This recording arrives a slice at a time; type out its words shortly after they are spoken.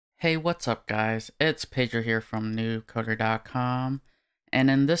Hey, what's up guys? It's Pedro here from newcoder.com, and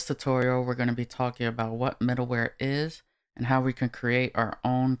in this tutorial we're going to be talking about what middleware is and how we can create our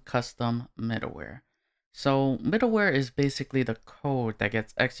own custom middleware. So middleware is basically the code that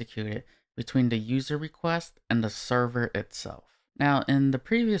gets executed between the user request and the server itself. Now in the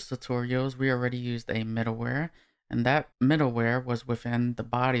previous tutorials we already used a middleware, and that middleware was within the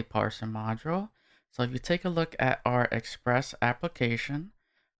bodyParser module. So if you take a look at our Express application,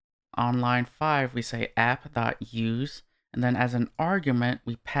 on line 5, we say app.use, and then as an argument,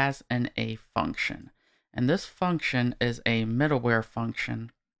 we pass in a function. And this function is a middleware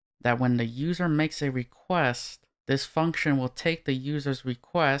function that when the user makes a request, this function will take the user's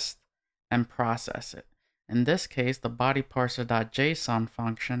request and process it. In this case, the bodyParser.json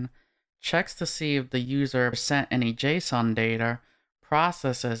function checks to see if the user sent any JSON data,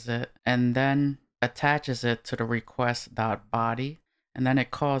 processes it, and then attaches it to the request.body. And then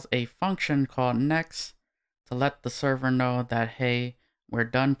it calls a function called next to let the server know that, hey, we're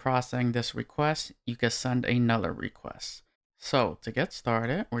done processing this request. You can send another request. So to get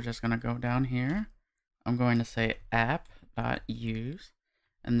started, we're just going to go down here. I'm going to say app.use,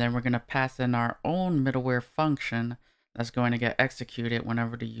 and then we're going to pass in our own middleware function that's going to get executed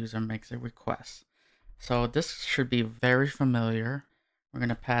whenever the user makes a request. So this should be very familiar. We're going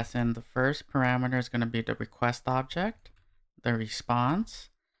to pass in the first parameter is going to be the request object, the response,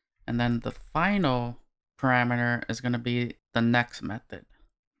 and then the final parameter is going to be the next method.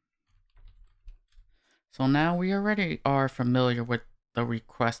 So now we already are familiar with the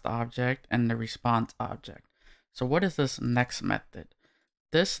request object and the response object. So what is this next method?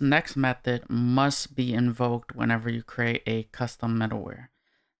 This next method must be invoked whenever you create a custom middleware.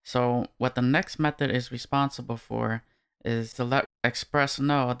 So what the next method is responsible for is to let Express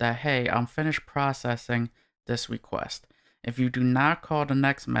know that, hey, I'm finished processing this request. If you do not call the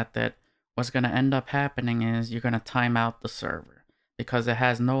next method, what's going to end up happening is you're going to time out the server because it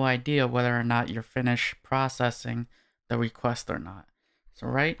has no idea whether or not you're finished processing the request or not. So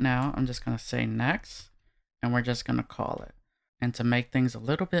right now, I'm just going to say next, and we're just going to call it. And to make things a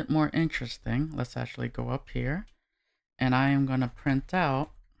little bit more interesting, let's actually go up here, and I am going to print out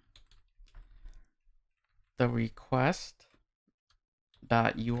the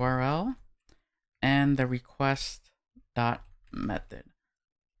request.url and the request.method.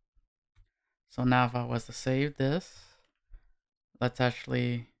 So now if I was to save this, let's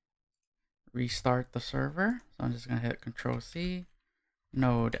actually restart the server. So I'm just going to hit Control-C,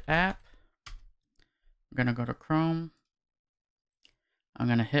 Node app. I'm going to go to Chrome. I'm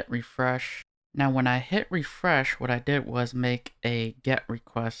going to hit refresh. Now when I hit refresh, what I did was make a GET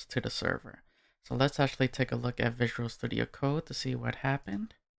request to the server. So let's actually take a look at Visual Studio Code to see what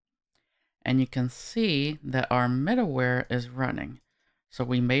happened. And you can see that our middleware is running. So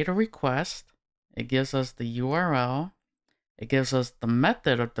we made a request. It gives us the URL. It gives us the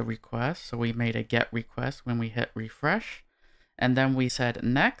method of the request. So we made a GET request when we hit refresh. And then we said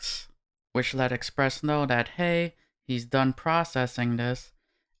next, which let Express know that, hey, he's done processing this.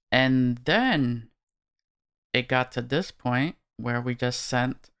 And then it got to this point where we just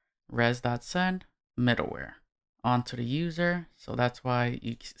sent res.send middleware onto the user. So that's why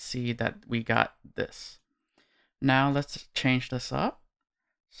you see that we got this. Now let's change this up.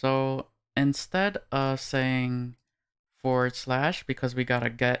 So instead of saying / because we got a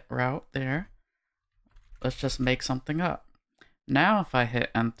get route there, let's just make something up. Now if I hit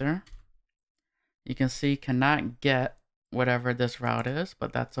enter, you can see cannot get whatever this route is,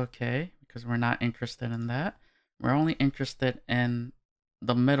 but that's okay because we're not interested in that. We're only interested in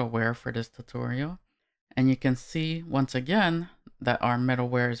the middleware for this tutorial. And you can see once again that our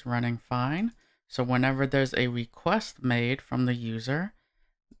middleware is running fine. So whenever there's a request made from the user,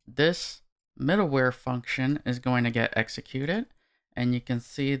 this middleware function is going to get executed. And you can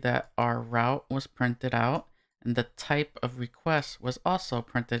see that our route was printed out and the type of request was also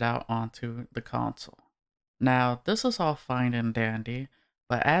printed out onto the console. Now this is all fine and dandy,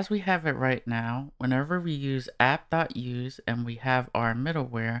 but as we have it right now, whenever we use app.use and we have our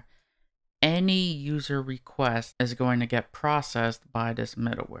middleware, any user request is going to get processed by this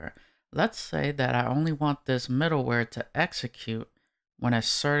middleware. Let's say that I only want this middleware to execute when a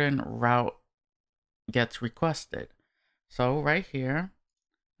certain route gets requested. So right here,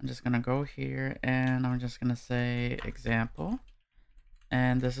 I'm just going to go here and I'm just going to say example.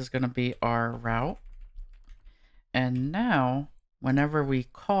 And this is going to be our route. And now, whenever we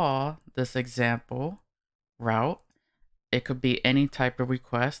call this example route, it could be any type of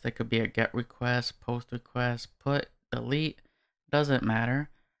request. It could be a GET request, POST request, PUT, delete, doesn't matter.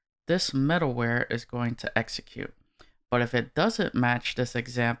 This middleware is going to execute. But if it doesn't match this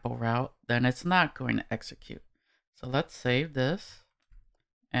example route, then it's not going to execute. So let's save this.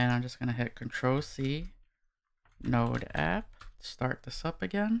 And I'm just going to hit Control-C, Node app, start this up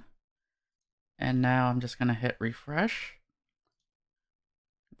again. And now I'm just going to hit refresh.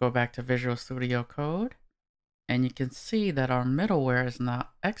 Go back to Visual Studio Code. And you can see that our middleware is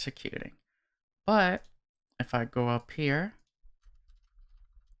not executing. But if I go up here,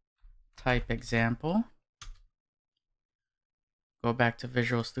 type example, go back to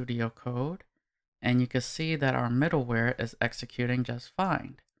Visual Studio Code, and you can see that our middleware is executing just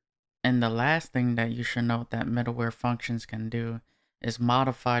fine. And the last thing that you should note that middleware functions can do is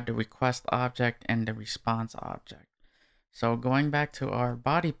modify the request object and the response object. So going back to our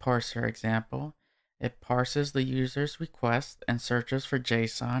body parser example, it parses the user's request and searches for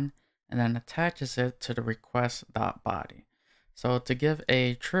JSON and then attaches it to the request.body. So to give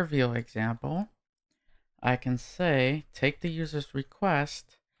a trivial example, I can say take the user's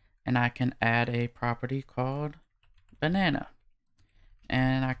request and I can add a property called banana.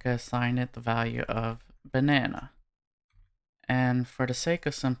 And I could assign it the value of banana. And for the sake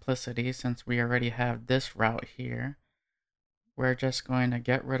of simplicity, since we already have this route here, we're just going to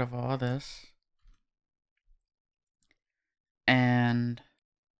get rid of all this. And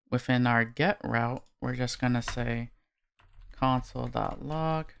within our get route, we're just going to say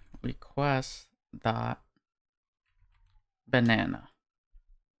console.log request.banana.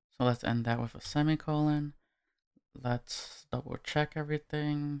 So let's end that with a semicolon. Let's double check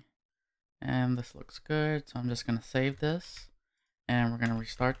everything. And this looks good. So I'm just going to save this. And we're going to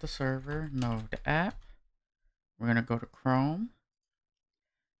restart the server, Node app. We're going to go to Chrome.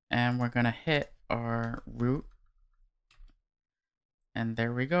 And we're going to hit our root. And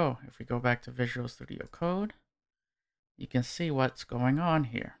there we go. If we go back to Visual Studio Code, you can see what's going on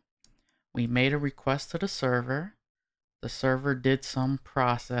here. We made a request to the server. The server did some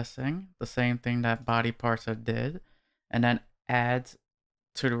processing, the same thing that bodyParser did, and then adds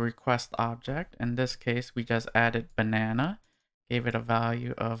to the request object. In this case, we just added banana, gave it a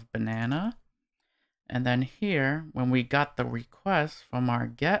value of banana. And then here, when we got the request from our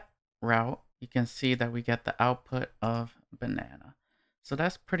get route, you can see that we get the output of banana. So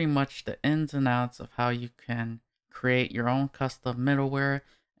that's pretty much the ins and outs of how you can create your own custom middleware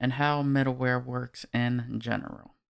and how middleware works in general.